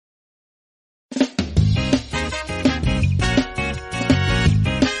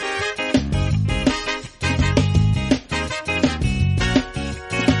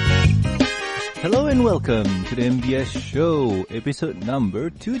and welcome to the MBS Show, episode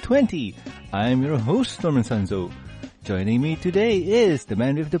number 220. I'm your host, Norman Sanzo. Joining me today is the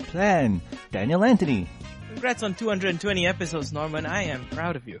man with the plan, Daniel Anthony. Congrats on 220 episodes, Norman. I am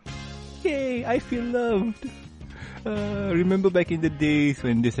proud of you. Yay, I feel loved. Remember back in the days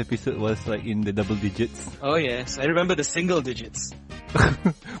when this episode was like in the double digits? Oh yes, I remember the single digits.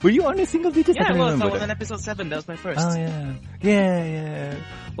 Were you on the single digits? Yeah, I I was on episode 7. That was my first. Oh yeah. Yeah.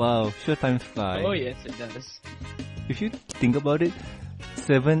 Wow, sure times fly. Oh yes, it does. If you think about it,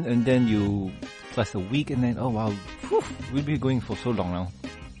 7 and then you plus a week and then, oh wow, we'll be going for so long now.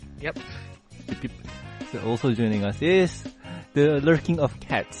 Yep. So also joining us is the lurking of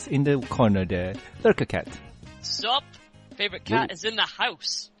cats in the corner there, Lurker Cat. Stop! Favorite cat is in the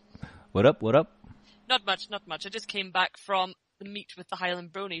house. What up? Not much. I just came back from the meet with the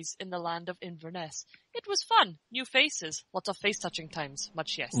Highland Bronies in the land of Inverness. It was fun. New faces. Lots of face-touching times.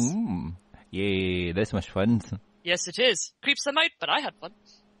 Much yes. Yay, that's much fun. Yes, it is. Creeps them out, but I had fun.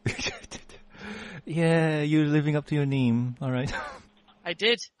 Yeah, you're living up to your name. Alright. I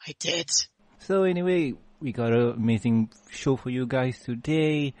did. So anyway, we got an amazing show for you guys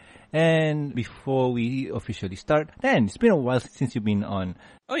today. And before we officially start, Dan, it's been a while since you've been on.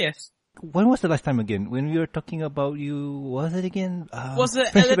 Oh yes. When was the last time again? When we were talking about you, was it again? Was the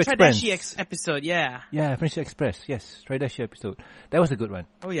Tridashi episode, yeah. Yeah, Friendship Express, yes. Tridashi episode. That was a good one.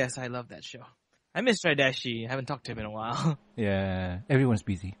 Oh yes, I love that show. I miss Tridashi. I haven't talked to him in a while. Yeah, everyone's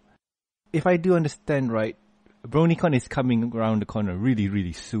busy. If I do understand right, Bronycon is coming around the corner really,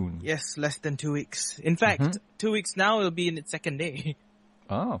 really soon. Yes, less than 2 weeks. In fact, 2 weeks now it'll be in its second day.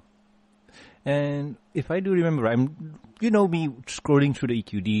 Oh. And if I do remember, I'm, me scrolling through the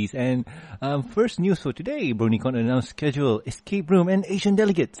EQDs and first news for today, Bronycon announced schedule, escape room and Asian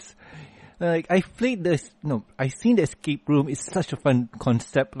delegates. Like, I seen the escape room. It's such a fun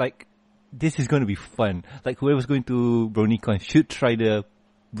concept. Like, this is going to be fun. Like, whoever's going to Bronycon should try the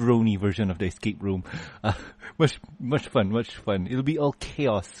Brony version of the escape room. Much fun. It'll be all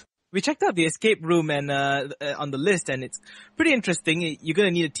chaos. We checked out the escape room and on the list, and it's pretty interesting. You're going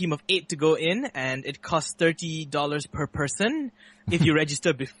to need a team of 8 to go in, and it costs $30 per person if you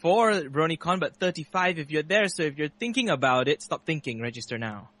register before Bronycon, but $35 if you're there. So if you're thinking about it, stop thinking, register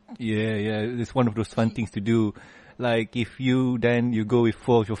now. Yeah, it's one of those fun things to do. Like, if you go with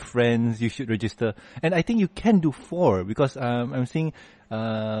 4 of your friends, you should register. And I think you can do 4 because I'm seeing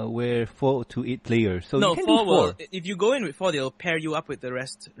where 4 to 8 players. So no, you can 4 do 4. will. If you go in with 4, they'll pair you up with the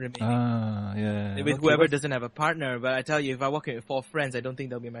rest remaining. Yeah. With whoever doesn't have a partner. But I tell you, if I walk in with 4 friends, I don't think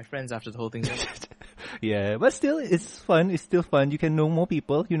they'll be my friends after the whole thing's over. Yeah, but still, it's fun. It's still fun. You can know more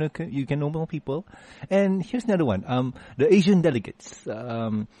people. You can know more people. And here's another one. The Asian delegates.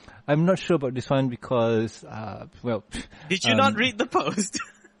 I'm not sure about this one because, Did you not read the post?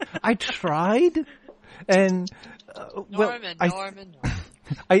 I tried. And, Norman.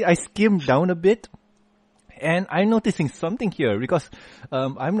 I skimmed down a bit. And I'm noticing something here because,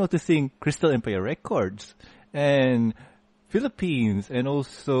 I'm noticing Crystal Empire Records and Philippines and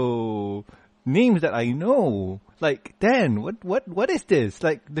also names that I know. Like, Dan, what is this?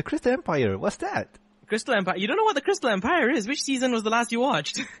 Like, the Crystal Empire, what's that? Crystal Empire? You don't know what the Crystal Empire is? Which season was the last you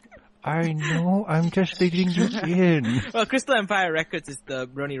watched? I know, I'm just digging you in. Well, Crystal Empire Records is the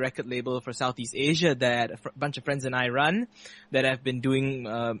Brony record label for Southeast Asia that a bunch of friends and I run, that have been doing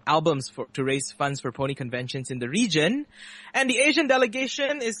albums to raise funds for pony conventions in the region. And the Asian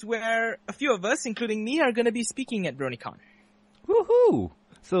delegation is where a few of us, including me, are going to be speaking at Bronycon. Woohoo!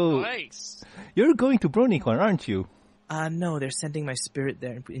 So, nice. You're going to Bronycon, aren't you? No, they're sending my spirit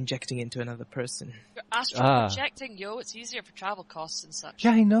there and injecting it into another person. You're astral projecting, yo. It's easier for travel costs and such.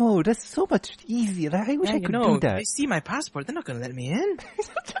 Yeah, I know. That's so much easier. Like, I wish I could do that. They see my passport. They're not going to let me in.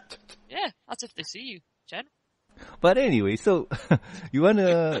 Yeah, that's if they see you, Jen. But anyway, so you want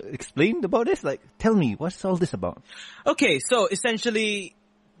to explain about this? Like, tell me, what's all this about? Okay, so essentially,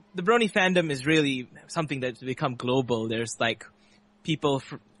 the Brony fandom is really something that's become global. There's like people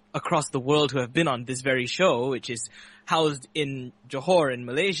across the world who have been on this very show, which is housed in Johor in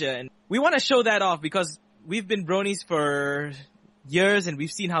Malaysia. And we want to show that off because we've been Bronies for years and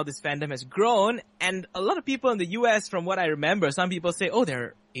we've seen how this fandom has grown. And a lot of people in the US, from what I remember, some people say, oh, there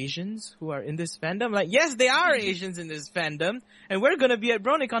are Asians who are in this fandom. Like, yes, there are Asians in this fandom. And we're going to be at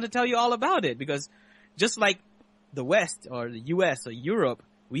Bronycon to tell you all about it. Because just like the West or the US or Europe,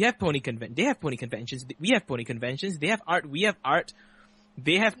 they have pony conventions. We have pony conventions. They have art. We have art.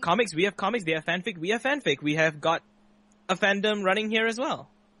 They have comics. We have comics. They have fanfic. We have fanfic. We have got a fandom running here as well.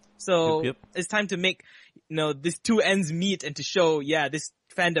 So It's time to make, these two ends meet and to show, this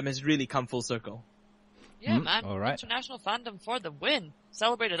fandom has really come full circle. Yeah, man. All right. International fandom for the win.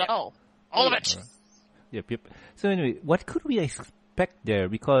 Celebrate it all. All of it. Yep. So anyway, what could we expect there?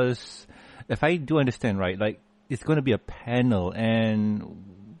 Because if I do understand right, like it's going to be a panel,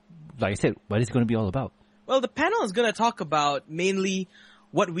 and like I said, what is it going to be all about? Well, the panel is going to talk about mainly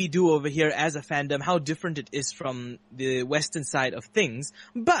what we do over here as a fandom, how different it is from the Western side of things.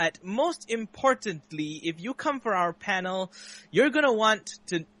 But most importantly, if you come for our panel, you're going to want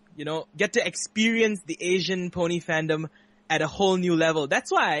to, get to experience the Asian pony fandom at a whole new level. That's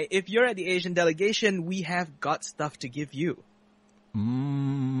why if you're at the Asian delegation, we have got stuff to give you.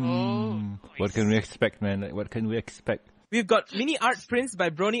 What can we expect, man? Like, what can we expect? We've got mini art prints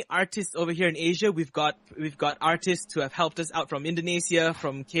by Brony artists over here in Asia. We've got artists who have helped us out from Indonesia,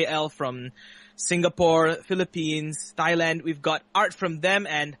 from KL, from Singapore, Philippines, Thailand. We've got art from them,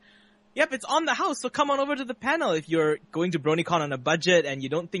 and yep, it's on the house. So come on over to the panel. If you're going to Bronycon on a budget and you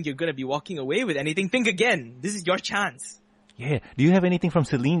don't think you're going to be walking away with anything, think again. This is your chance. Yeah. Do you have anything from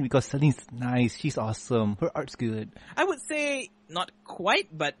Celine? Because Celine's nice. She's awesome. Her art's good. I would say not quite,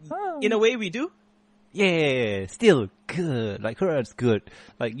 but in a way we do. Yeah, still good. Like, her art's good.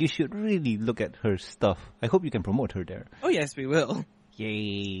 Like, you should really look at her stuff. I hope you can promote her there. Oh yes, we will.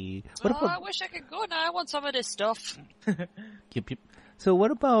 Yay. I wish I could go now. I want some of this stuff. Yep. So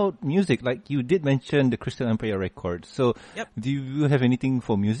what about music? Like, you did mention the Crystal Empire record. So do you have anything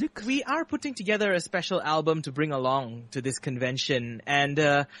for music? We are putting together a special album to bring along to this convention.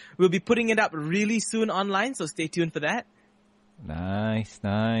 And we'll be putting it up really soon online, so stay tuned for that. Nice.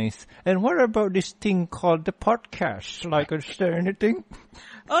 And what about this thing called the podcast? Like, is there anything?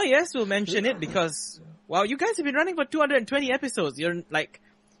 Oh yes, we'll mention it because, wow, you guys have been running for 220 episodes. You're like,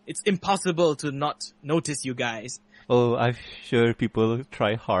 it's impossible to not notice you guys. Oh, I'm sure people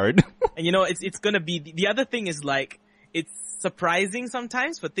try hard. And it's gonna be, the other thing is like, it's surprising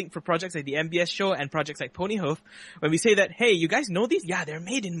sometimes for projects like the MBS Show and projects like Ponyhoof, when we say that, hey, you guys know these? Yeah, they're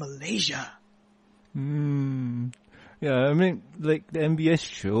made in Malaysia. Yeah, I mean, like, the MBS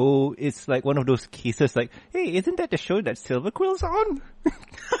Show, it's like one of those cases like, hey, isn't that the show that Silver Quill's on?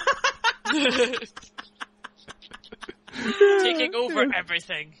 Taking over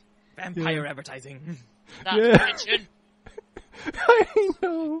everything. Vampire advertising. That's Richard. I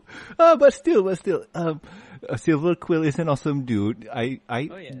know. But still, Silver Quill is an awesome dude. Oh,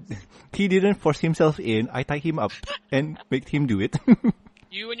 yes. He didn't force himself in. I tied him up and made him do it.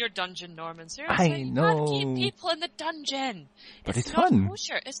 You and your dungeon, Norman. Seriously, I know. You can't keep people in the dungeon. But it's not fun.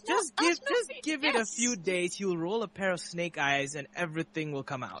 Kosher. It's Just not. give it a few days. You'll roll a pair of snake eyes and everything will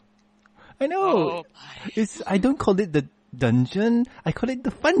come out. I know. Oh, I don't call it the dungeon. I call it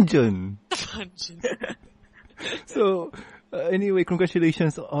the fungeon. dungeon. So, anyway,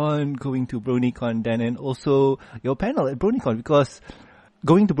 congratulations on going to Bronycon, Dan, and also your panel at Bronycon, because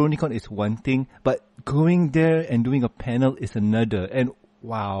going to Bronycon is one thing, but going there and doing a panel is another. And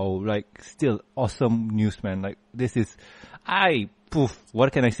wow, like, still awesome news, man. Like,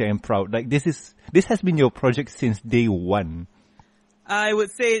 what can I say? I'm proud. Like, this has been your project since day one. I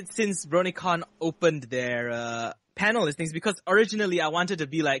would say since Bronycon opened their panel listings, because originally I wanted to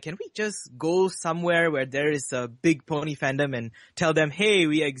be like, can we just go somewhere where there is a big pony fandom and tell them, hey,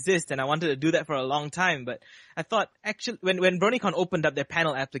 we exist? And I wanted to do that for a long time. But I thought, actually, when Bronycon opened up their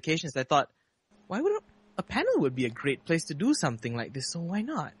panel applications, I thought, why would a panel would be a great place to do something like this, so why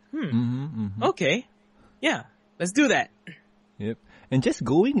not? Okay. Yeah, let's do that. Yep. And just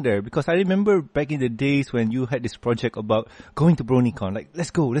going there, because I remember back in the days when you had this project about going to Bronycon, like,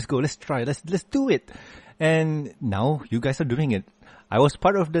 let's go, let's try, let's do it. And now you guys are doing it. I was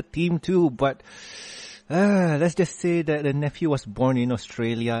part of the team too, but let's just say that the nephew was born in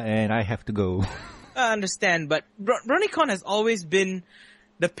Australia and I have to go. I understand, but Bronycon has always been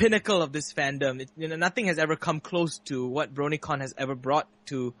the pinnacle of this fandom. Nothing has ever come close to what Bronycon has ever brought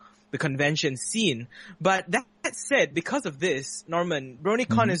to the convention scene. But that said, because of this, Norman,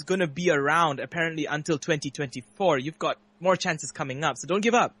 Bronycon is going to be around apparently until 2024. You've got more chances coming up, so don't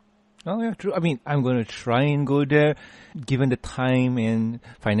give up. Oh yeah, true. I mean, I'm going to try and go there, given the time and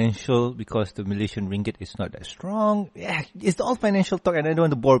financial, because the Malaysian ringgit is not that strong. Yeah, it's all financial talk and I don't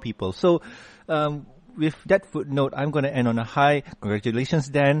want to bore people. So, with that footnote, I'm going to end on a high. Congratulations,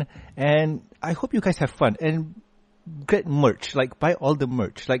 Dan. And I hope you guys have fun and get merch. Like, buy all the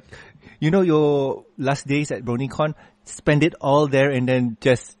merch. Like, your last days at Bronycon, spend it all there and then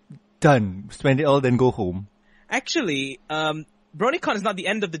just done. Spend it all, then go home. Actually, Bronycon is not the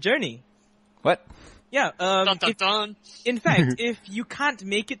end of the journey. What? Yeah. Dun, dun, dun. In fact, if you can't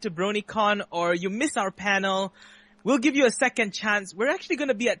make it to Bronycon or you miss our panel, we'll give you a second chance. We're actually going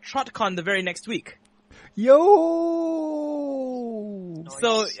to be at TrotCon the very next week. Yo!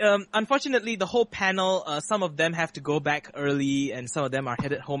 So, unfortunately, the whole panel, some of them have to go back early and some of them are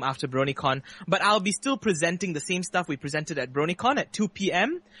headed home after Bronycon. But I'll be still presenting the same stuff we presented at Bronycon at 2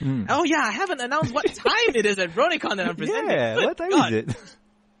 p.m. Oh yeah, I haven't announced what time it is at Bronycon that I'm presenting. Yeah, Good what time God. is it?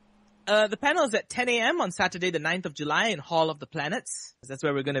 The panel is at 10 a.m. on Saturday, the 9th of July in Hall of the Planets. That's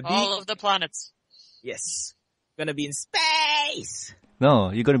where we're going to be. All of the planets. Yes. We're going to be in space.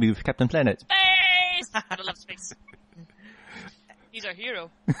 No, you're going to be with Captain Planet. Space! I love space. He's our hero.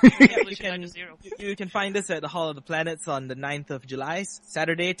 You can find us at the Hall of the Planets on the 9th of July,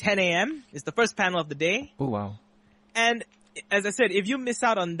 Saturday, 10 a.m. is the first panel of the day. Oh, wow. And as I said, if you miss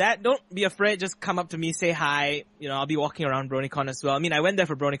out on that, don't be afraid. Just come up to me, say hi. You know, I'll be walking around Bronycon as well. I mean, I went there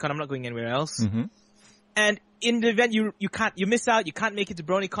for Bronycon. I'm not going anywhere else. Mm-hmm. And in the event you miss out, you can't make it to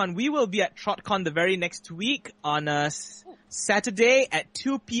Bronycon, we will be at TrotCon the very next week on Saturday at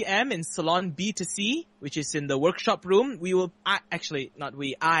 2 p.m. in Salon B to C, which is in the workshop room. We will,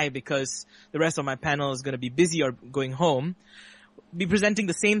 because the rest of my panel is going to be busy or going home, be presenting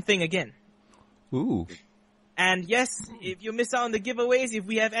the same thing again. Ooh. And yes, if you miss out on the giveaways, if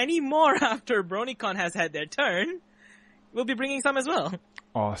we have any more after Bronycon has had their turn, we'll be bringing some as well.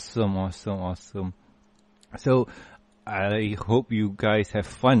 Awesome. So, I hope you guys have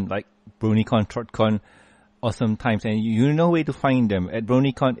fun, like Bronycon, TrotCon, awesome times. And you know where to find them. At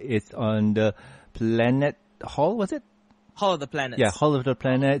Bronycon, it's on the Planet Hall, was it? Hall of the Planets. Yeah, Hall of the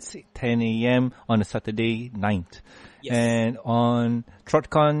Planets, 10 a.m. on a Saturday 9th. Yes. And on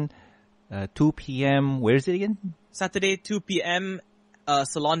TrotCon, 2 p.m., where is it again? Saturday, 2 p.m.,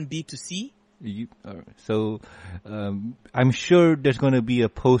 Salon B to C. I'm sure there's going to be a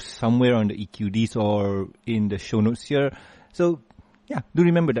post somewhere on the EQDs or in the show notes here. So, yeah, do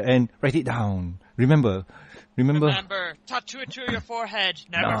remember that and write it down. Remember, tattoo it to your forehead.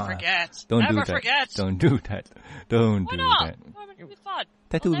 Never forget. Don't Never do that. forget. Don't do that. Don't Why do not? that. It'll be fun.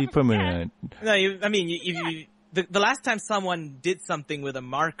 Tattoo will be permanent. No, the last time someone did something with a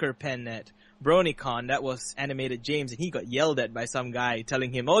marker pen at Bronycon, that was Animated James, and he got yelled at by some guy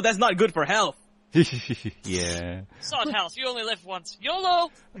telling him, "Oh, that's not good for health." Yeah. Sod health. You only live once.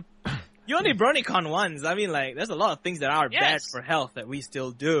 YOLO. You only Bronycon once. I mean, like, there's a lot of things that are bad Yes. for health that we still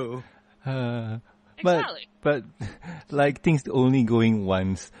do. Exactly. But like things only going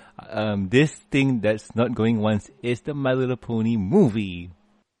once. This thing that's not going once is the My Little Pony movie.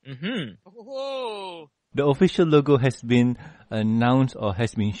 Mm-hmm. Whoa. The official logo has been announced or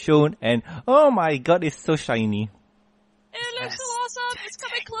has been shown, and oh my god, it's so shiny. It looks so awesome. It's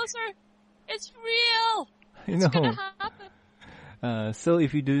coming closer. It's real. You It's gonna happen. So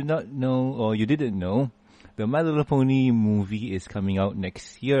if you do not know or you didn't know, the My Little Pony movie is coming out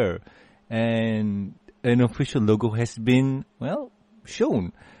next year, and an official logo has been,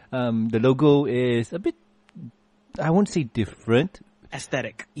 shown. The logo is a bit, I won't say different.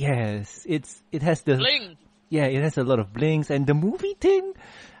 Aesthetic. Yes, it has the Bling. Yeah, it has a lot of blings, and the movie thing,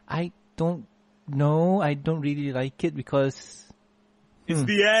 I don't know. I don't really like it because It's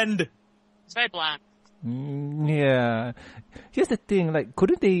the end. It's very bland. yeah. Here's the thing, like,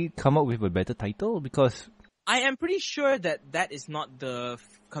 couldn't they come up with a better title? Because I am pretty sure that is not the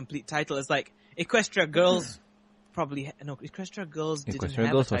complete title. It's like Equestria Girls Equestria Girls didn't Equestria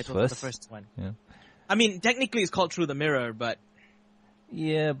have Girls a was title for the first. first one. yeah. I mean, technically it's called Through the Mirror, but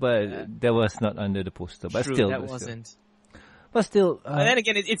Yeah, but that was not under the poster. But true, still, that wasn't. But still, But then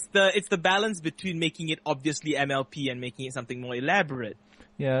again, it's the balance between making it obviously MLP and making it something more elaborate.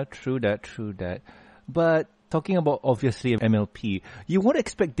 yeah, true that. But talking about obviously MLP, you won't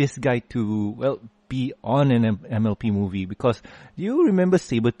expect this guy to be on an MLP movie because do you remember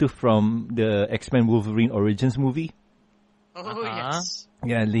Sabretooth from the X-Men Wolverine Origins movie? Oh, yes.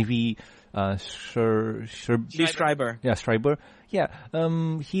 Yeah, Levi Lee Schreiber. Yeah, Schreiber. Yeah,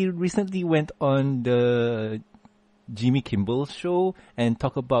 he recently went on the Jimmy Kimmel show and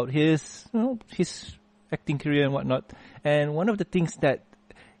talked about his acting career and whatnot. And one of the things that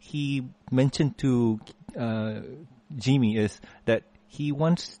he mentioned to Jimmy is that he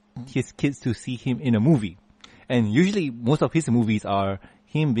wants his kids to see him in a movie. And usually most of his movies are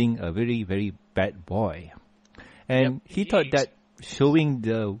him being a very, very bad boy. And he thought that showing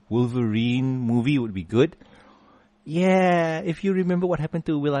the Wolverine movie would be good. Yeah, if you remember what happened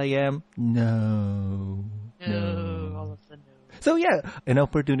to Will.i.am, no. All of the no. So yeah, an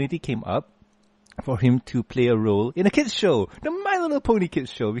opportunity came up for him to play a role in a kids show, the My Little Pony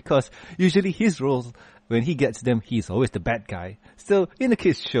kids show, because usually his roles, when he gets them, he's always the bad guy. So in a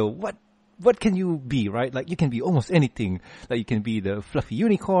kids show, what can you be, right? Like you can be almost anything. Like you can be the fluffy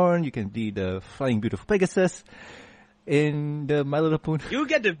unicorn, you can be the flying beautiful Pegasus. in the My Little Pony. You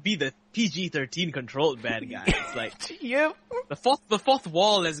get to be the PG-13 controlled bad guy. It's like Yep. the fourth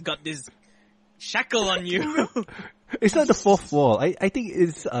wall has got this shackle on you. It's not the fourth wall. I think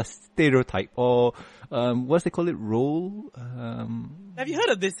it's a stereotype or what's they call it? Role. Have you heard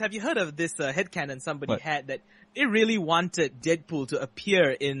of this? Have you heard of this headcanon somebody What? had that they really wanted Deadpool to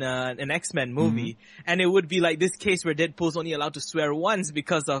appear in an X-Men movie, and it would be like this case where Deadpool's only allowed to swear once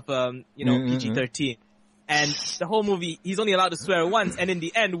because of PG-13. And the whole movie, he's only allowed to swear once, and in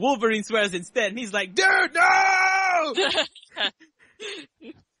the end, Wolverine swears instead, and he's like, dude, no!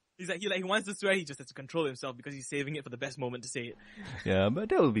 He wants to swear, he just has to control himself because he's saving it for the best moment to say it. Yeah, but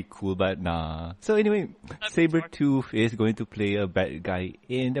that would be cool, but nah. So anyway, Sabretooth is going to play a bad guy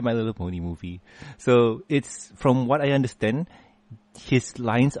in the My Little Pony movie. So it's, from what I understand, his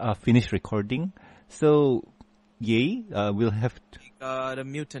lines are finished recording. So, yay, we'll have to... Got a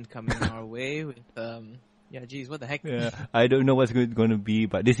mutant coming our way with, yeah, geez, what the heck? Yeah, I don't know what's going to be,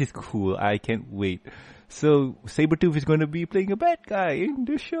 but this is cool. I can't wait. So, Sabretooth is going to be playing a bad guy in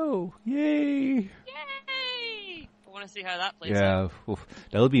the show. Yay! Yay! I want to see how that plays Yeah, out.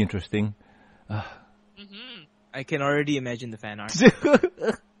 That'll be interesting. I can already imagine the fan art.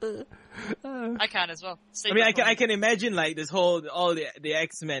 I can as well. I mean, I can imagine like this whole, all the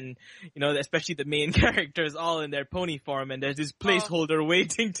X-Men, especially the main characters all in their pony form, and there's this placeholder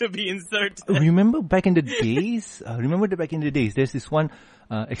waiting to be inserted. Remember back in the days? There's this one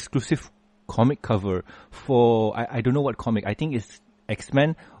exclusive comic cover for, I don't know what comic, I think it's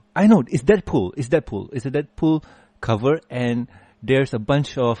X-Men. I know, it's Deadpool. It's a Deadpool cover, and there's a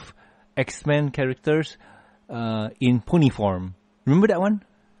bunch of X-Men characters in pony form. Remember that one?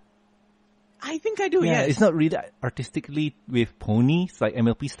 I think I do, Yeah, yes. it's not really artistically with ponies, like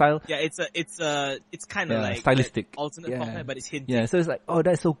MLP style. Yeah, it's kind of like stylistic. alternate format, but it's hinting. Yeah, so it's like, oh,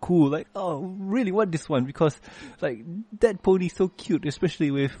 that's so cool. Like, oh, really want this one because, like, that pony's so cute, especially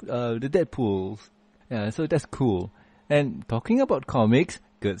with the Deadpools. Yeah, so that's cool. And talking about comics,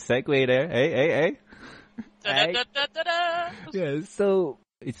 good segue there. Hey. Da-da-da-da-da-da. Yeah, so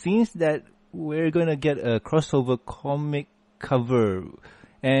it seems that we're gonna get a crossover comic cover.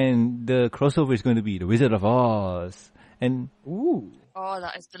 And the crossover is going to be The Wizard of Oz. And, ooh. Oh,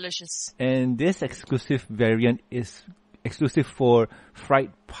 that is delicious. And this exclusive variant is exclusive for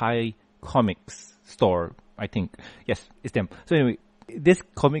Fright Pie Comics store, I think. Yes, it's them. So anyway, this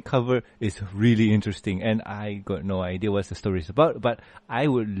comic cover is really interesting, and I got no idea what the story is about, but I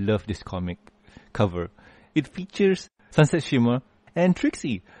would love this comic cover. It features Sunset Shimmer and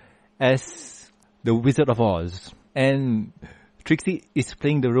Trixie as the Wizard of Oz. And Trixie is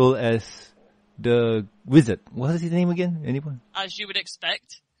playing the role as the wizard. What is his name again? Anyone? As you would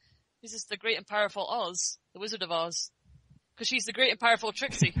expect. This is the great and powerful Oz, the Wizard of Oz. Because she's the great and powerful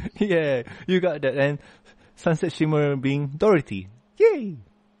Trixie. Yeah, you got that. And Sunset Shimmer being Dorothy. Yay!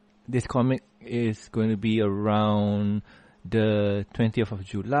 This comic is going to be around the 20th of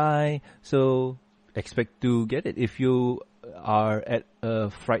July. So expect to get it. If you are at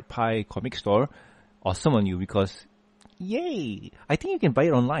a Fright Pie comic store, awesome on you because yay! I think you can buy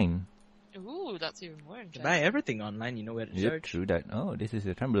it online. Ooh, that's even more interesting. Buy everything online, you know where to Yep, search. true that. Oh, this is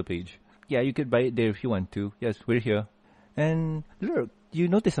a Tumblr page. Yeah, you could buy it there if you want to. Yes, we're here. And look, you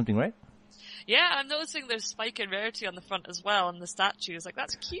noticed something, right? Yeah, I'm noticing there's spike in rarity on the front as well, and the statues. Like,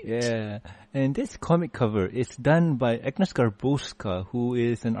 that's cute. Yeah, and this comic cover is done by Agnes Garboska, who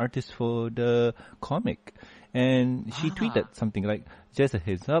is an artist for the comic. And she tweeted something like, just a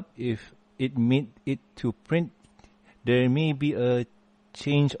heads up, if it made it to print, there may be a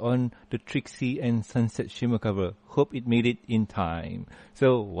change on the Trixie and Sunset Shimmer cover. Hope it made it in time.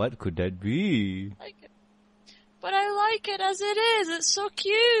 So what could that be? I like it. But I like it as it is. It's so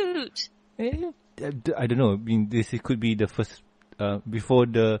cute. I don't know. I mean, this could be the first, before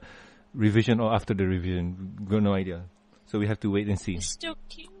the revision or after the revision. Got no idea. So we have to wait and see. It's still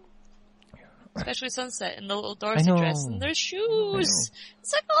cute. Especially Sunset in the little Dorothy dress and their shoes.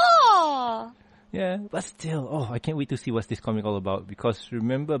 It's like, oh. Yeah, but still, I can't wait to see what's this comic all about. Because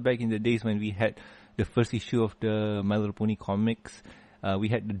remember back in the days when we had the first issue of the My Little Pony comics, we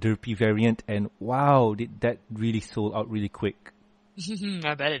had the derpy variant, and wow, did that really sold out really quick.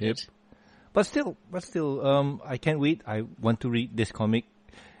 I bet it did. But still, I can't wait. I want to read this comic.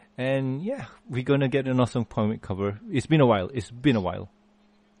 And yeah, we're gonna get an awesome comic cover. It's been a while.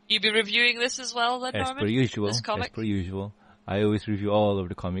 You be reviewing this as well then, As Norman? per usual. This comic? As per usual. I always review all of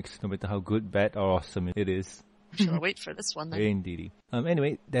the comics, no matter how good, bad, or awesome it is. Sure, wait for this one then. Indeedy.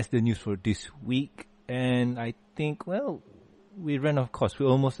 Anyway, that's the news for this week. And I think, well, we ran off course. We're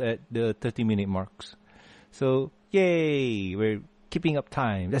almost at the 30-minute marks. So, yay! We're keeping up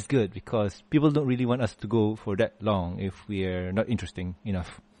time. That's good because people don't really want us to go for that long if we're not interesting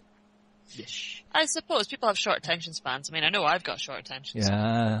enough. Yes. I suppose people have short attention spans. I mean, I know I've got short attention Yeah.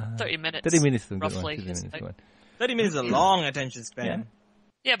 span. 30 minutes. 30 minutes is a good one. roughly. 30 minutes is a good one. 30 minutes is a long attention span.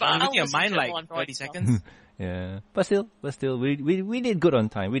 Yeah, but I'm I'll looking at listen mine to it like while I'm 30 drawing seconds. Yeah. But still, we did good on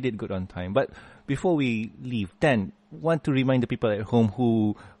time. We did good on time. But before we leave, Dan, want to remind the people at home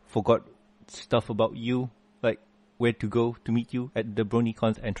who forgot stuff about you, like where to go to meet you at the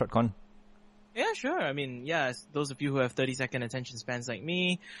Bronycons and TrotCon? Yeah, sure. I mean, those of you who have 30-second attention spans like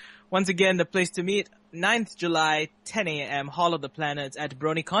me, once again, the place to meet, 9th July, 10 a.m., Hall of the Planets at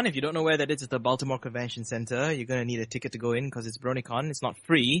Bronycon. If you don't know where that is, it's the Baltimore Convention Center. You're going to need a ticket to go in because it's Bronycon. It's not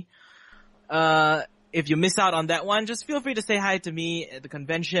free. If you miss out on that one, just feel free to say hi to me at the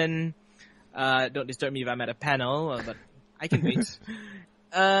convention. Don't disturb me if I'm at a panel, but I can wait.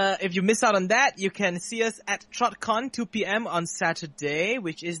 If you miss out on that, you can see us at TrotCon 2 p.m. on Saturday,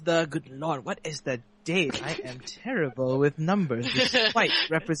 which is good Lord, what is the date? I am terrible with numbers, despite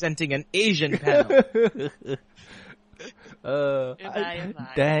representing an Asian panel.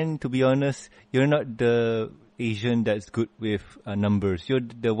 Dan, to be honest, you're not the Asian that's good with numbers. You're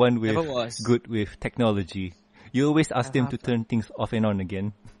the one good with technology. You always ask them to turn things off and on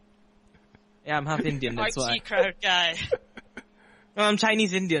again. Yeah, I'm half Indian, that's why. Artsy crowd guy. Well, I'm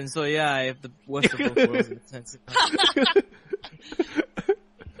Chinese Indian, so yeah, I have the worst of both worlds in a sense.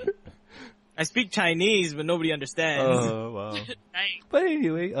 I speak Chinese, but nobody understands. Oh, wow. But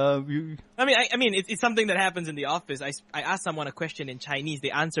anyway, I mean, it's something that happens in the office. I ask someone a question in Chinese,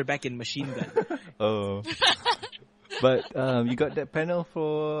 they answer back in machine gun. Oh. But, you got that panel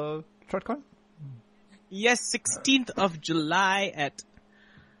for TrotCon? Yes, 16th of July at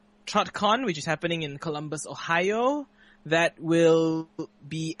TrotCon, which is happening in Columbus, Ohio. That will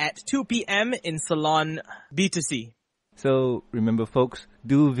be at 2 p.m. in Salon B2C. So, remember folks,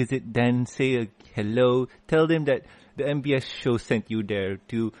 do visit Dan, say a hello, tell them that the MBS show sent you there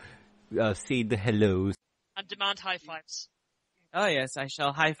to say the hellos. And demand high fives. Oh yes, I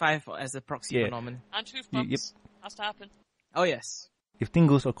shall high five as a proxy phenomenon. And hoof bumps. Yep. Has to happen. Oh yes. If things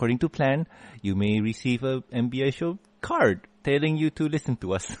goes according to plan, you may receive a MBS show card telling you to listen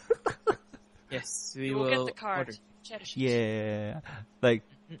to us. Yes, we will get the card. Yeah, like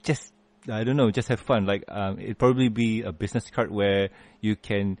just have fun. Like it'd probably be a business card where you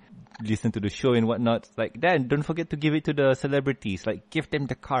can listen to the show and whatnot. Like then, don't forget to give it to the celebrities. Like give them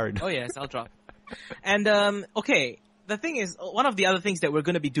the card. Oh yes, I'll drop. And okay, the thing is, one of the other things that we're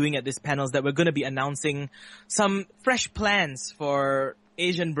going to be doing at this panel is that we're going to be announcing some fresh plans for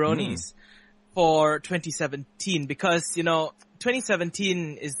Asian Bronies for 2017 because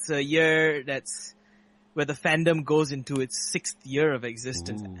 2017 is a year that's where the fandom goes into its 6th year of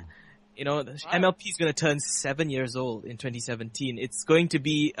existence. Ooh. MLP is going to turn 7 years old in 2017. It's going to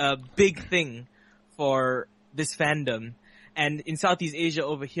be a big thing for this fandom. And in Southeast Asia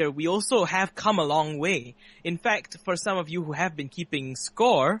over here, we also have come a long way. In fact, for some of you who have been keeping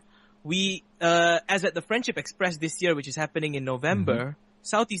score, we, as at the Friendship Express this year, which is happening in November,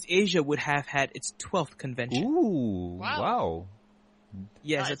 Southeast Asia would have had its 12th convention. Ooh, wow.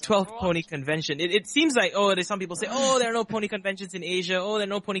 Yes, a 12th pony convention. It seems like, there's some people say, there are no pony conventions in Asia. There are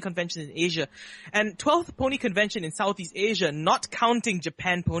no pony conventions in Asia. And 12th pony convention in Southeast Asia, not counting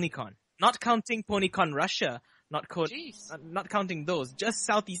Japan PonyCon, not counting PonyCon Russia, not counting those, just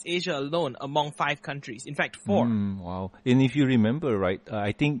Southeast Asia alone among 5 countries. In fact, 4. Wow. And if you remember, right,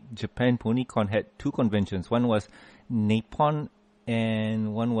 I think Japan PonyCon had 2 conventions. One was Nippon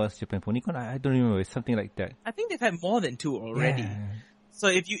and one was Japan PonyCon. I don't remember. It's something like that. I think they've had more than 2 already. Yeah. So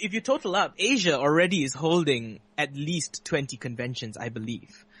if you total up, Asia already is holding at least 20 conventions, I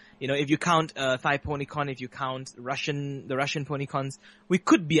believe. If you count Thai PonyCon, if you count the Russian PonyCons, we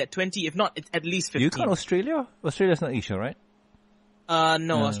could be at 20, if not at least 15. Do you count Australia? Australia's not Asia, right?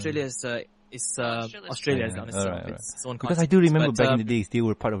 No, Australia is Australia's on its own. Right. Its own because I do remember back in the days they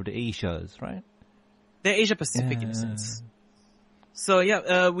were part of the Asias, right? They're Asia Pacific in a sense. So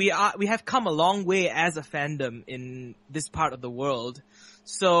yeah, we have come a long way as a fandom in this part of the world.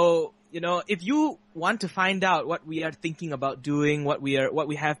 So, if you want to find out what we are thinking about doing, what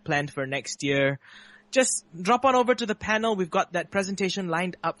we have planned for next year, just drop on over to the panel. We've got that presentation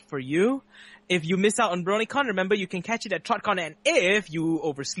lined up for you. If you miss out on Bronycon, remember you can catch it at TrotCon, and if you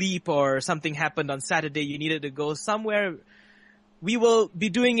oversleep or something happened on Saturday, you needed to go somewhere, we will be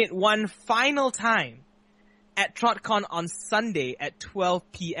doing it one final time at TrotCon on Sunday at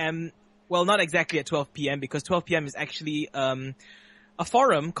 12 p.m. Well, not exactly at 12 p.m. because 12 p.m. is actually a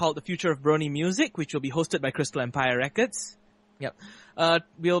forum called The Future of Brony Music, which will be hosted by Crystal Empire Records. Yep.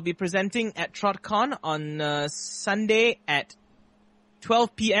 We'll be presenting at TrotCon on Sunday at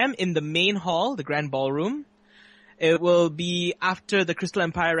 12 p.m. in the main hall, the Grand Ballroom. It will be after the Crystal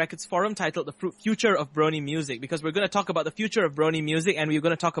Empire Records Forum titled The Future of Brony Music, because we're going to talk about the future of Brony music, and we're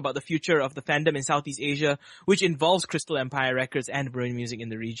going to talk about the future of the fandom in Southeast Asia, which involves Crystal Empire Records and Brony music in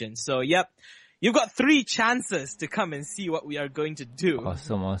the region. So, yep, you've got 3 chances to come and see what we are going to do.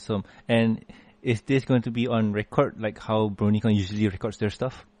 Awesome. And is this going to be on record, like how Bronycon usually records their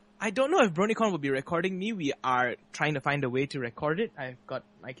stuff? I don't know if Bronycon will be recording me. We are trying to find a way to record it. I've got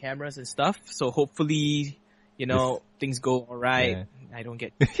my cameras and stuff, so hopefully, things go alright. Yeah. I don't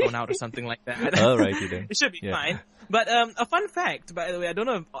get thrown out or something like that. Alrighty then. It should be fine. But a fun fact, by the way, I don't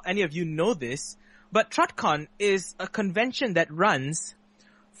know if any of you know this, but TrotCon is a convention that runs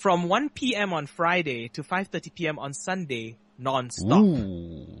from 1 p.m. on Friday to 5:30 p.m. on Sunday, non-stop.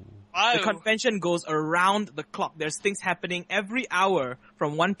 Ooh. Wow. The convention goes around the clock. There's things happening every hour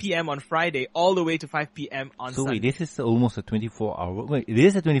from 1 p.m. on Friday all the way to 5 p.m. on Sunday. So wait, this is almost a 24-hour... Wait, it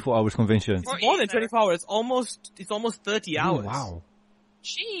is a 24-hour convention. It's more than 24 hours. It's almost 30 hours. Oh, wow.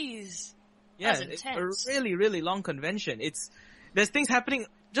 Jeez. Yeah, That's it's intense. a really, really long convention. There's things happening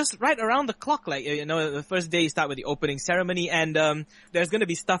just right around the clock. Like, the first day you start with the opening ceremony, and there's gonna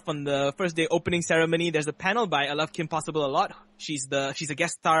be stuff on the first day opening ceremony. There's a panel by I Love Kim Possible a lot. She's a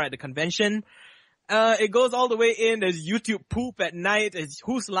guest star at the convention. It goes all the way in. There's YouTube poop at night. There's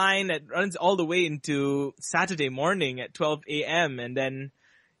Who's Line that runs all the way into Saturday morning at 12 a.m. And then,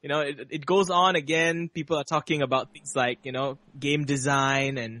 it goes on again. People are talking about things like, game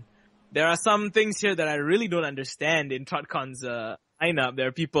design, and there are some things here that I really don't understand in TrotCon's lineup. There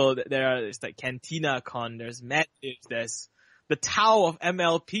are people there's like Cantina Con, there's Magic, there's the Tao of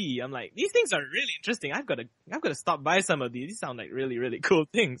MLP. I'm like, these things are really interesting. I've got to stop by some of these. These sound like really, really cool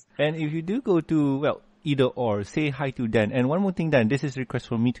things. And if you do go to, either or, say hi to Dan. And one more thing, Dan, this is a request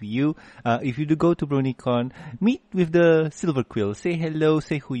from me to you. If you do go to Bronycon, meet with the Silver Quill. Say hello,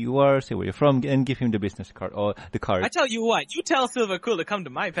 say who you are, say where you're from, and give him the business card or the card. I tell you what, you tell Silver Quill to come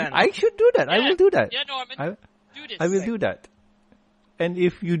to my panel. I should do that. Yeah. I will do that. Yeah, Norman. Do this. I will do that. And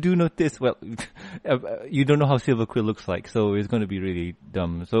if you do notice, you don't know how Silver Quill looks like, so it's going to be really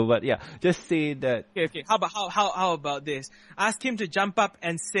dumb. So, but yeah, just say that. Okay. How about this? Ask him to jump up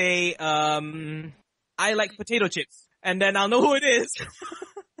and say, I like potato chips, and then I'll know who it is.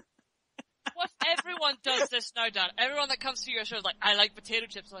 What if everyone does this now, Dan? Everyone that comes to your show is like, I like potato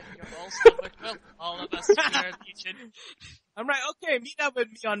chips. Like, you're all Silver Quill. All of us here in Legion. I'm right. Okay, meet up with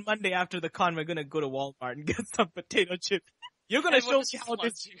me on Monday after the con. We're gonna go to Walmart and get some potato chips. You're gonna show me how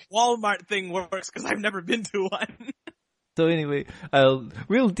this Walmart thing works, because I've never been to one. So anyway,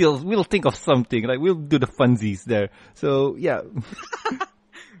 we'll think of something, like we'll do the funsies there. So yeah.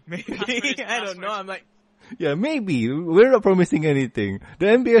 Maybe. I don't know. I'm like, yeah, maybe. We're not promising anything. The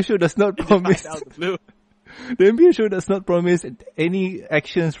MBS show does not promise. The MBS show does not promise any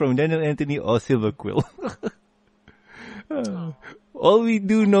actions from Daniel Anthony or Silver Quill. All we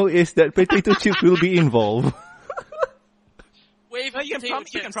do know is that potato chips will be involved. Wave you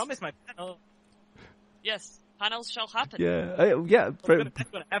can promise my panel. Yes, panels shall happen. Yeah. That's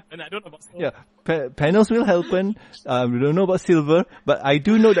gonna happen. I don't know about Silver. Yeah, panels will happen. We don't know about Silver, but I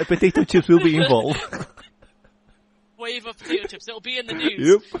do know that potato chips will be involved. Wave of potato chips. It'll be in the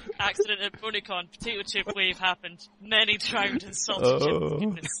news. Yep. Accident at Bronycon. Potato chip wave happened. Many drowned in salty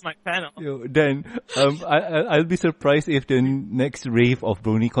chips. It's my panel. Then, I'll be surprised if the next rave of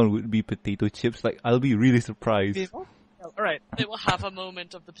Bronycon would be potato chips. Like, I'll be really surprised. Alright. They will have a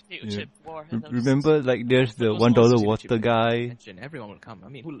moment of the potato chip war. Remember, like, there's the $1 water guy. Everyone will come. I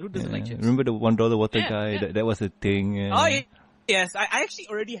mean, who doesn't like chips? Remember the $1 water guy? Yeah. That was a thing. Oh, yes. I actually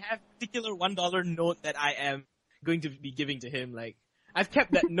already have a particular $1 note that I am going to be giving to him. Like, I've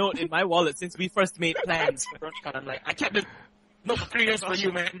kept that note in my wallet since we first made plans for Bronycon. I'm like, I kept this note for 3 years for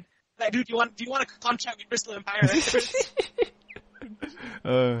you, man. Like, dude, do you want a contract with Crystal Empire Records?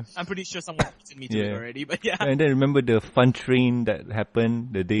 I'm pretty sure someone beaten me to it already, but yeah. And then remember the fun train that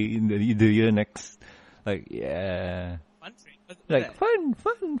happened the day in the year next, like Fun train? What's like that?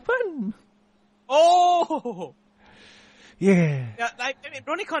 fun. Oh, yeah. I mean,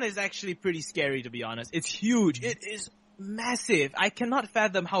 Bronycon is actually pretty scary, to be honest. It's huge. It is massive. I cannot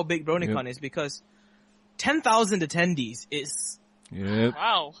fathom how big Bronycon is, because 10,000 attendees is. Yep.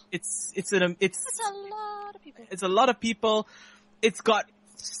 Wow. It's That's a lot of people. It's a lot of people. It's got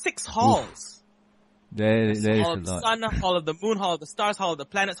 6 halls. That is a Hall of the lot. Sun, Hall of the Moon, Hall of the Stars, Hall of the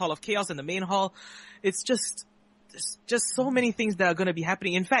Planets, Hall of Chaos, and the main hall. It's just, there's just so many things that are going to be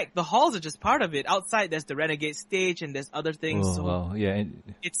happening. In fact, the halls are just part of it. Outside, there's the Renegade stage, and there's other things. Oh, so wow. Yeah.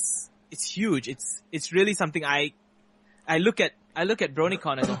 it's huge. It's really something I look at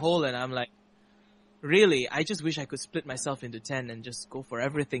Bronycon as a whole, and I'm like, really, I just wish I could split myself into 10 and just go for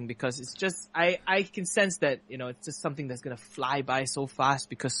everything, because it's just, I can sense that, it's just something that's going to fly by so fast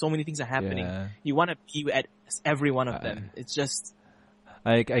because so many things are happening. Yeah. You want to be at every one of them. It's just...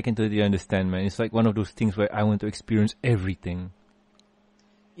 I can totally understand, man. It's like one of those things where I want to experience everything.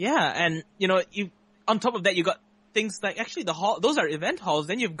 Yeah, and, you on top of that, you got things like, actually, the hall, those are event halls,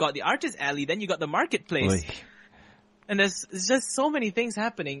 then you've got the artist alley, then you got the marketplace. Oy. And there's just so many things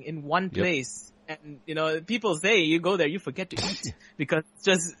happening in one place. And, people say you go there, you forget to eat because it's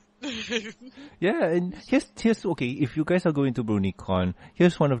just... Yeah, and here's okay, if you guys are going to Bronycon,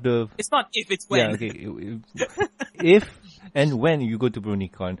 here's one of the... It's not if, it's when. Yeah, okay. If and when you go to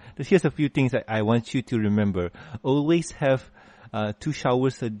Bronycon, here's a few things that I want you to remember. Always have 2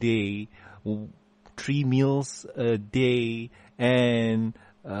 showers a day, 3 meals a day, and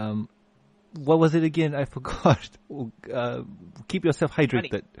what was it again? I forgot. Keep yourself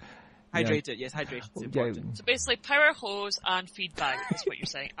hydrated. Hydrated, yes, hydration is important. So basically, power hose and feedback is what you're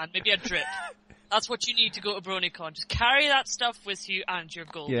saying, and maybe a drip. That's what you need to go to Bronycon. Just carry that stuff with you, and you're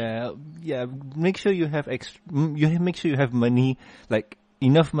golden. Yeah. Make sure you have make sure you have money, like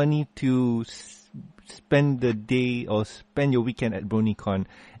enough money to spend the day or spend your weekend at Bronycon,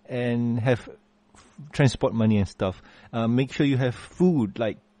 and have transport money and stuff. Make sure you have food.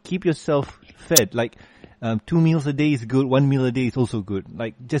 Like keep yourself fed. Like 2 meals a day is good. 1 meal a day is also good.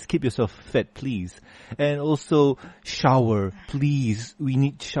 Like just keep yourself fed, please. And also shower, please. We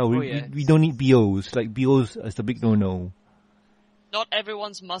need shower. Oh, yes. We don't need BOs. Like BOs is a big no. Not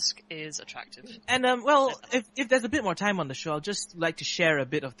everyone's musk is attractive. And if there's a bit more time on the show, I'll just like to share a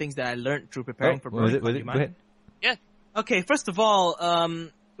bit of things that I learned through preparing for Bronycon. Go ahead. Yeah. Okay, first of all,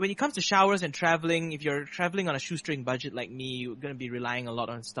 when it comes to showers and traveling, if you're traveling on a shoestring budget like me, you're going to be relying a lot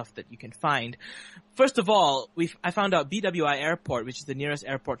on stuff that you can find. First of all, I found out BWI Airport, which is the nearest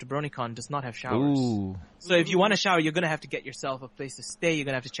airport to Bronycon, does not have showers. Ooh. So if you want to shower, you're going to have to get yourself a place to stay. You're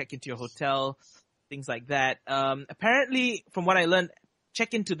going to have to check into your hotel, things like that. Apparently, from what I learned,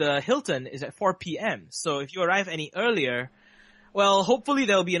 check into the Hilton is at 4 p.m. So if you arrive any earlier, well, hopefully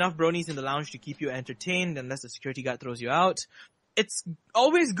there'll be enough bronies in the lounge to keep you entertained unless the security guard throws you out. It's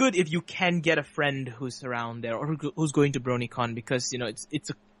always good if you can get a friend who's around there or who's going to Bronycon, because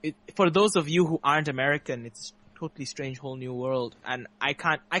for those of you who aren't American, it's a totally strange whole new world, and I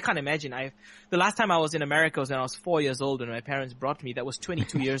can't imagine. The last time I was in America was when I was 4 years old and my parents brought me. That was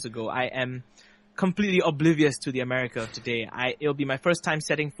 22 years ago. I am completely oblivious to the America of today. It'll be my first time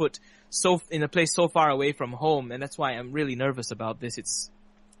setting foot in a place so far away from home, and that's why I'm really nervous about this. It's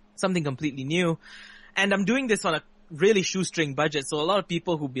something completely new, and I'm doing this on a really shoestring budget. So a lot of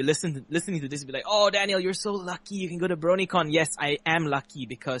people who'll be listening to this will be like, "Oh, Daniel, you're so lucky. You can go to Bronycon." Yes, I am lucky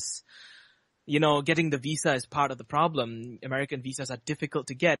because, getting the visa is part of the problem. American visas are difficult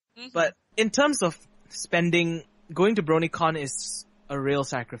to get. Mm-hmm. But in terms of spending, going to Bronycon is a real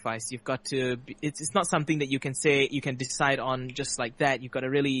sacrifice. You've got to, it's not something that you can say, you can decide on just like that. You've got to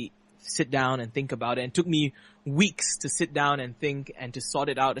really sit down and think about it. And it took me weeks to sit down and think and to sort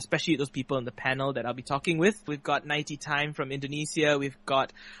it out, especially those people in the panel that I'll be talking with. We've got Nighty Time from Indonesia. We've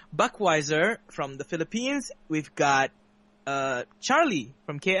got Buckweiser from the Philippines. We've got Charlie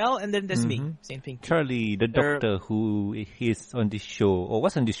from KL, and then there's me. Same thing. Charlie, the doctor who is on this show, or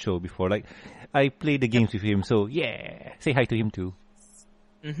was on this show before. Like, I play the games with him, so yeah. Say hi to him too.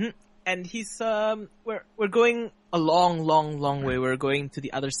 Mm-hmm. And he's, we're going a long way. We're going to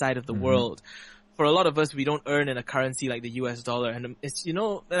the other side of the world. For a lot of us, we don't earn in a currency like the US dollar. And it's,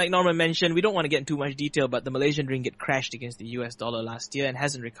 like Norman mentioned, we don't want to get into too much detail, but the Malaysian ringgit crashed against the US dollar last year and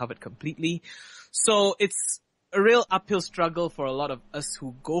hasn't recovered completely. So it's a real uphill struggle for a lot of us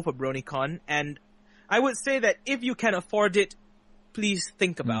who go for Bronycon. And I would say that if you can afford it, please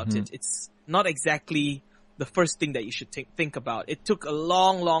think about it. It's not exactly the first thing that you should think about. It took a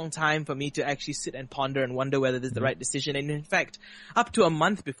long time for me to actually sit and ponder and wonder whether this is the right decision. And in fact, up to a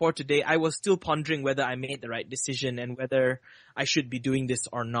month before today, I was still pondering whether I made the right decision and whether I should be doing this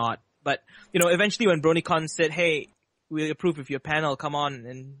or not. But, eventually when Bronycon said, "Hey, we approve of your panel, come on,"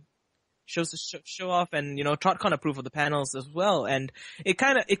 and show off, and, TrotCon approved of the panels as well. And it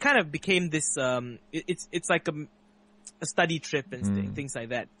kind of became this, it's like a study trip and things like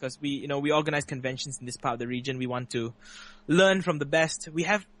that, because we organize conventions in this part of the region. We want to learn from the best.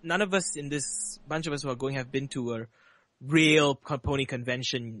 None of us in this bunch of us who are going have been to a real pony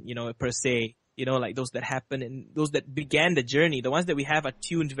convention, per se, like those that happen and those that began the journey. The ones that we have are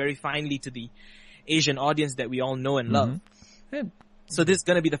tuned very finely to the Asian audience that we all know and love. Yeah. So this is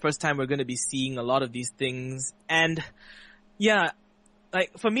going to be the first time we're going to be seeing a lot of these things. And yeah,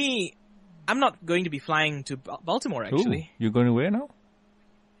 like for me, I'm not going to be flying to Baltimore, actually. Ooh, you're going to where now?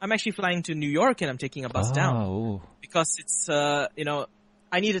 I'm actually flying to New York and I'm taking a bus down because it's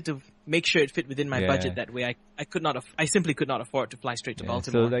I needed to make sure it fit within my budget that way. I simply could not afford to fly straight to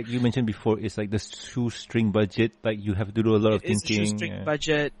Baltimore. So like you mentioned before, it's like the shoestring budget. Like you have to do a lot of thinking. It's a shoestring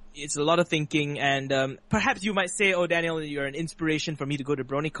budget. It's a lot of thinking, and perhaps you might say, "Oh, Daniel, you're an inspiration for me to go to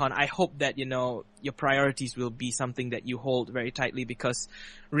Bronycon." I hope that your priorities will be something that you hold very tightly, because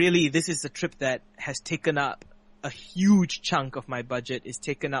really, this is a trip that has taken up a huge chunk of my budget. It's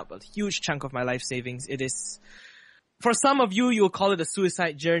taken up a huge chunk of my life savings. It is. For some of you, you'll call it a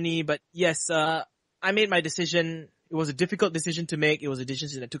suicide journey, but yes, I made my decision. It was a difficult decision to make. It was a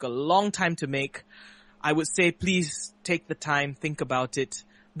decision that took a long time to make. I would say, please take the time, think about it.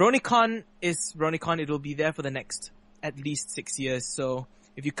 Bronycon is Bronycon. It will be there for the next at least 6 years. So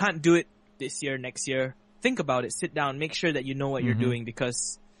if you can't do it this year, next year, think about it. Sit down, make sure that you know what you're doing,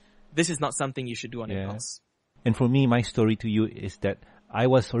 because this is not something you should do on impulse. And for me, my story to you is that I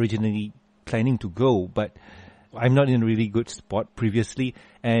was originally planning to go, but I'm not in a really good spot previously,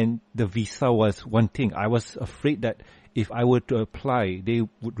 and the visa was one thing. I was afraid that if I were to apply, they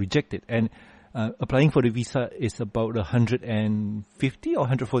would reject it. And applying for the visa is about 150 or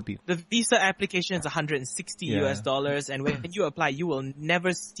 140. The visa application is 160 US dollars, and when you apply, you will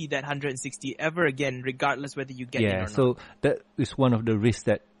never see that 160 ever again, regardless whether you get it or not. So that is one of the risks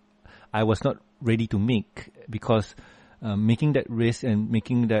that I was not ready to make, because making that risk and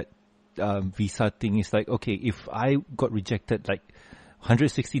making that visa thing is like, okay, if I got rejected, like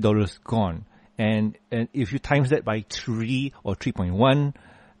 $160 gone, and if you times that by 3 or 3.1,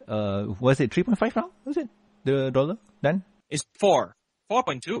 was it 3.5 now? Was it the dollar then? It's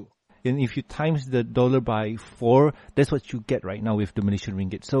 4.2. And if you times the dollar by 4, that's what you get right now with the Malaysian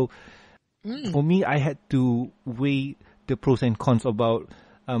ringgit. So for me, I had to weigh the pros and cons about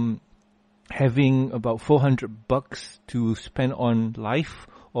having about $400 to spend on life,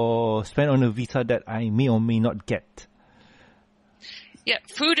 or spend on a visa that I may or may not get. Yeah,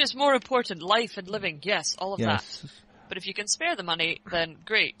 food is more important. Life and living, yes, all of that. But if you can spare the money, then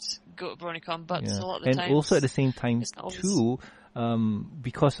great, go to Bronycon. But a lot of the time, and also at the same time too,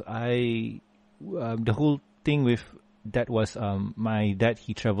 because the whole thing with that was my dad.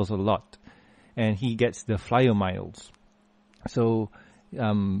 He travels a lot, and he gets the flyer miles. So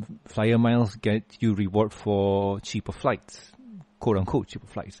flyer miles get you reward for cheaper flights, quote unquote cheaper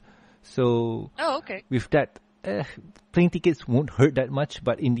flights. So with that, plane tickets won't hurt that much.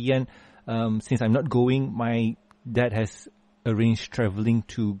 But in the end, since I'm not going, my dad has arranged traveling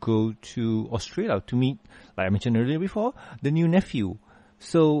to go to Australia to meet, like I mentioned earlier before, the new nephew.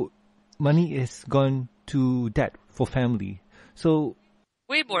 So money is gone to that for family. So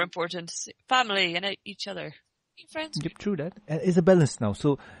way more important, family and each other, friends. Yep, true that. And it's a balance now.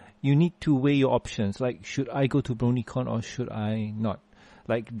 So you need to weigh your options. Like, should I go to Bronycon or should I not?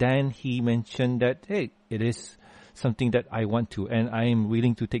 Like Dan, he mentioned that, hey, it is something that I want to, and I am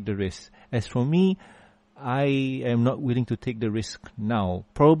willing to take the risk. As for me, I am not willing to take the risk now.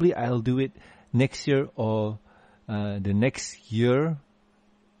 Probably I'll do it next year or the next year.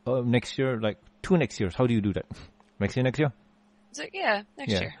 Next year, like 2 next years. How do you do that? Next year? So,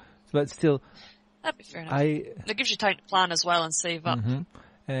 next year. But still, that'd be fair enough. That gives you time to plan as well and save up. Mm-hmm.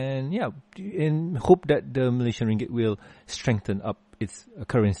 And and hope that the Malaysian ringgit will strengthen up its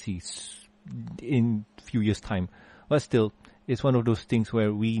currency in few years' time. But still, it's one of those things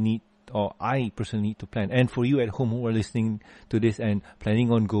where we need, or I personally need to plan. And for you at home who are listening to this and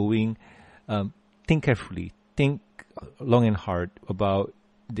planning on going, think carefully, think long and hard about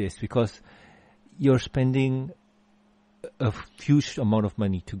this, because you're spending a huge amount of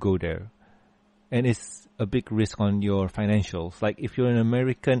money to go there. And it's a big risk on your financials. Like if you're an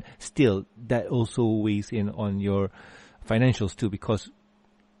American, still, that also weighs in on your financials too, because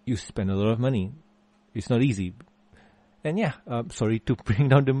you spend a lot of money. It's not easy. And sorry to bring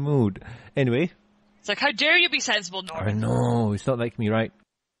down the mood. Anyway. It's like, how dare you be sensible, Norman? I know, it's not like me, right?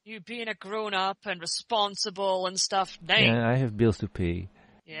 You being a grown-up and responsible and stuff. Dang. Yeah, I have bills to pay.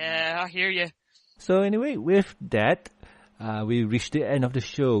 Yeah, I hear you. So anyway, with that, we reached the end of the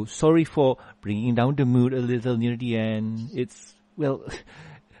show. Sorry for bringing down the mood a little near the end. It's, well,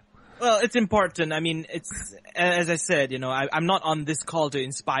 it's important. I mean, it's, as I said, I'm not on this call to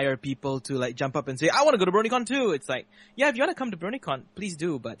inspire people to like jump up and say, I want to go to Bronycon too. It's like, yeah, if you want to come to Bronycon, please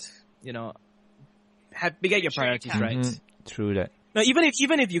do, but, get your priorities right. Mm-hmm. True that. No, even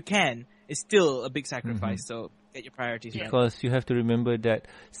if you can, it's still a big sacrifice. Mm-hmm. So get your priorities right. Because you have to remember that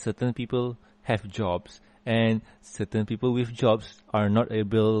certain people have jobs, and certain people with jobs are not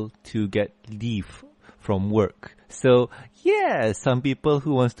able to get leave from work. So, some people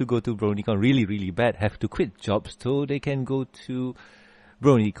who wants to go to Bronycon really, really bad have to quit jobs so they can go to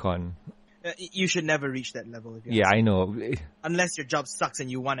Bronycon. You should never reach that level. If you Yeah, ask me. I know. Unless your job sucks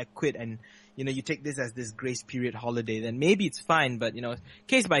and you want to quit and, you take this as this grace period holiday, then maybe it's fine. But,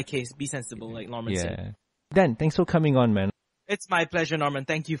 case by case, be sensible, like Norman said. Yeah. Dan, thanks for coming on, man. It's my pleasure, Norman.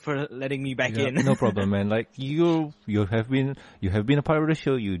 Thank you for letting me back in. No problem, man. Like you have been a part of the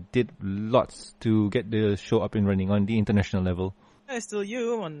show. You did lots to get the show up and running on the international level. It's still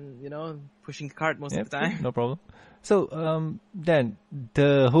you on, pushing the cart most of the time. No problem. So, Dan,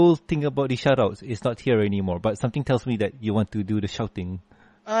 the whole thing about the shoutouts is not here anymore, but something tells me that you want to do the shouting.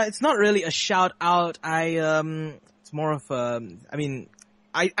 It's not really a shout out. It's more of I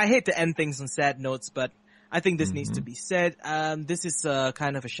hate to end things on sad notes, but I think this needs to be said. This is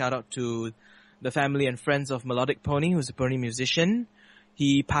kind of a shout out to the family and friends of Melodic Pony, who's a pony musician.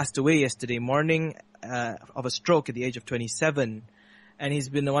 He passed away yesterday morning of a stroke at the age of 27. And he's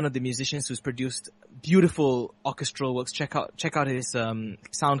been one of the musicians who's produced beautiful orchestral works. Check out his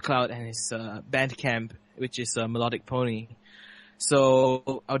SoundCloud and his Bandcamp, which is Melodic Pony.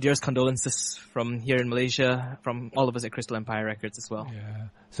 So our dearest condolences from here in Malaysia, from all of us at Crystal Empire Records as well. Yeah,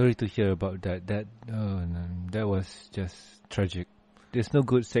 sorry to hear about that. That was just tragic. There's no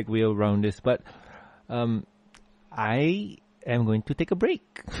good segue around this, but I am going to take a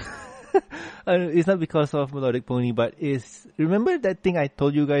break. It's not because of Melodic Pony, but remember that thing I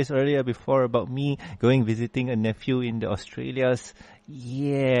told you guys earlier before about me visiting a nephew in the Australias?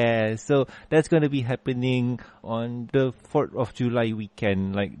 Yeah, so that's going to be happening on the 4th of July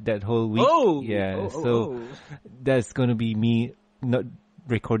weekend, like that whole week. That's going to be me not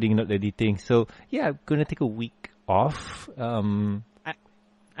recording, not editing. So yeah, I'm going to take a week off. I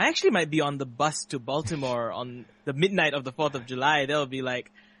actually might be on the bus to Baltimore on the midnight of the 4th of July. They'll be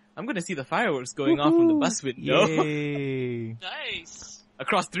like, I'm going to see the fireworks going off from the bus window. Yay. Nice.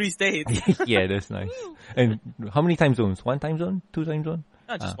 Across 3 states. Yeah, that's nice. And how many time zones? 1 time zone? 2 time zone?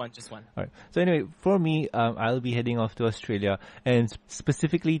 No, just one. Alright. So anyway, for me, I'll be heading off to Australia, and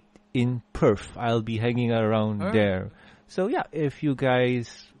specifically in Perth. I'll be hanging around there. So yeah, if you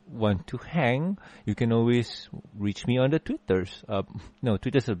guys want to hang, you can always reach me on the Twitters. No,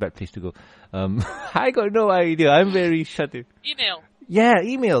 Twitter's a bad place to go. I got no idea. I'm very shut-in. Email. Yeah,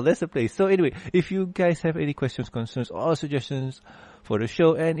 email. That's the place. So anyway, if you guys have any questions, concerns, or suggestions for the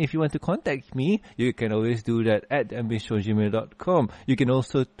show, and if you want to contact me, you can always do that at mbsshowgmail.com. You can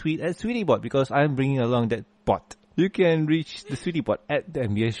also tweet at SweetieBot, because I'm bringing along that bot. You can reach the SweetieBot at the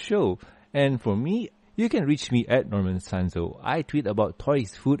MBS Show. And for me, you can reach me at Norman Sanzo. I tweet about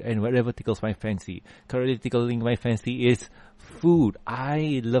toys, food, and whatever tickles my fancy. Currently tickling my fancy is food.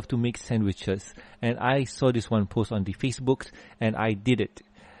 I love to make sandwiches, and I saw this one post on the Facebooks, and I did it.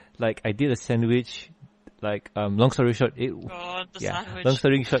 Like, I did a sandwich. Like, long story short, sandwich. Long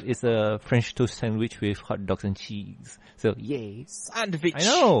story short, it's a French toast sandwich with hot dogs and cheese. So, yay. Sandwich. I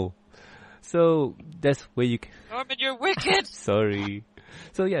know. So, that's where you can... Norman, you're wicked. Sorry.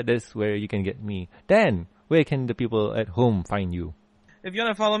 So, yeah, that's where you can get me. Dan, where can the people at home find you? If you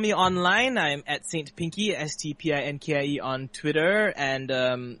want to follow me online, I'm at Saint Pinky, STPINKIE on Twitter,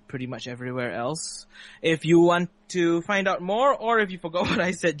 and pretty much everywhere else. If you want to find out more, or if you forgot what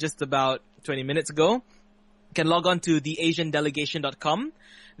I said just about 20 minutes ago, you can log on to theasiandelegation.com.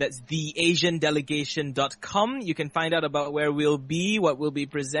 That's theasiandelegation.com. You can find out about where we'll be, what we'll be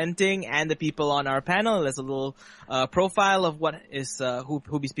presenting, and the people on our panel. There's a little profile of what is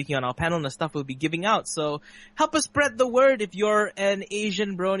who'll be speaking on our panel and the stuff we'll be giving out. So help us spread the word if you're an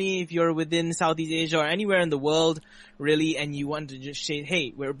Asian brony, if you're within Southeast Asia or anywhere in the world, really, and you want to just say,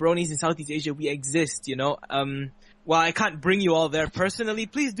 hey, we're bronies in Southeast Asia, we exist, While I can't bring you all there personally,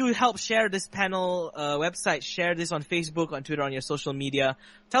 please do help share this panel website. Share this on Facebook, on Twitter, on your social media.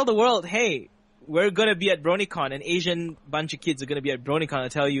 Tell the world, hey, we're going to be at Bronycon. An Asian bunch of kids are going to be at Bronycon to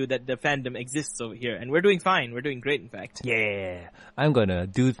tell you that the fandom exists over here. And we're doing fine. We're doing great, in fact. Yeah. I'm going to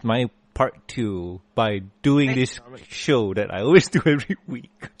do my part too by doing this show that I always do every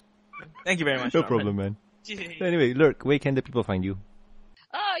week. Thank you very much, No Norman. problem, man. Anyway, Lurk, where can the people find you?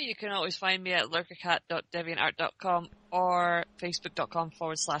 You can always find me at lurkercat.deviantart.com or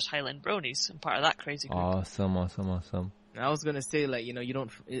facebook.com/Highland Bronies. I'm part of that crazy group. Awesome. I was going to say, you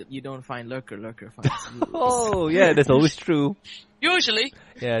don't find Lurker finds you. Oh, yeah, that's always true. Usually.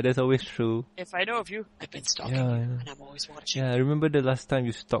 Yeah, that's always true. If I know of you, I've been stalking Yeah, you, I know. and I'm always watching. Yeah, I remember the last time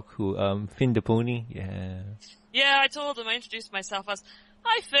you stalked who? Finn the Pony? Yeah. Yeah, I told him, I introduced myself as,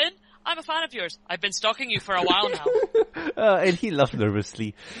 Hi, Finn. I'm a fan of yours. I've been stalking you for a while now. And he laughed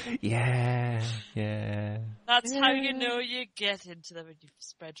nervously. Yeah. That's how you know you get into them when you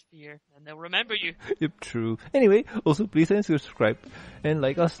spread fear, and they'll remember you. Yep, true. Anyway, also please subscribe and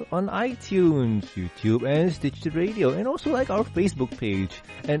like us on iTunes, YouTube, and Stitcher Radio, and also like our Facebook page,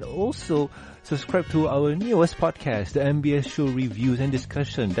 and also subscribe to our newest podcast, the MBS Show Reviews and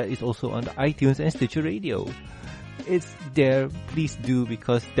Discussion, that is also on the iTunes and Stitcher Radio. It's there, please do,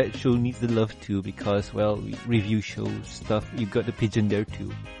 because that show needs the love too, because, well, we review shows, stuff, you got the pigeon there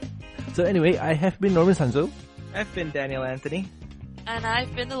too. So anyway, I have been Norman Sanzo. I've been Daniel Anthony. And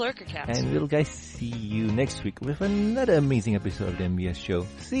I've been the Lurker Cat. And we'll guys see you next week with another amazing episode of the MBS Show.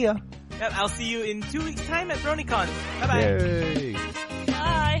 See ya! Yep, I'll see you in 2 weeks' time at Bronycon. Bye-bye. Yay!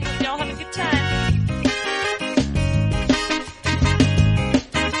 Bye. Hope y'all have a good time.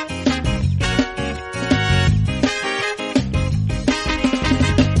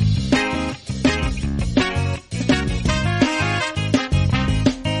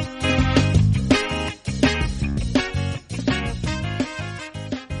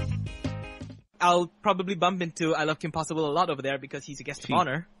 I'll probably bump into I Love Kim Possible a lot over there because he's a guest of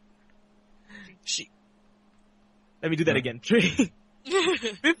honor. Let me do that again. Because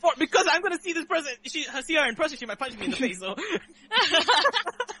I'm gonna see this person, see her in person, she might punch me in the face, so.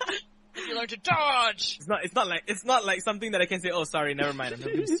 You learn to dodge! It's not like something that I can say, oh sorry, never mind, I'm not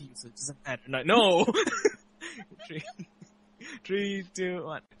gonna see you, so it doesn't matter. No. 3, 2,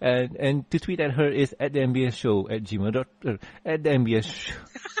 1. And to tweet at her is at the MBS Show at gmail.com. At the MBS Show.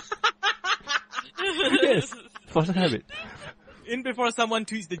 Yes, force of habit. In before someone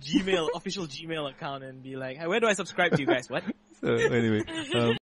tweets the official Gmail account and be like, hey, where do I subscribe to you guys? What? So anyway,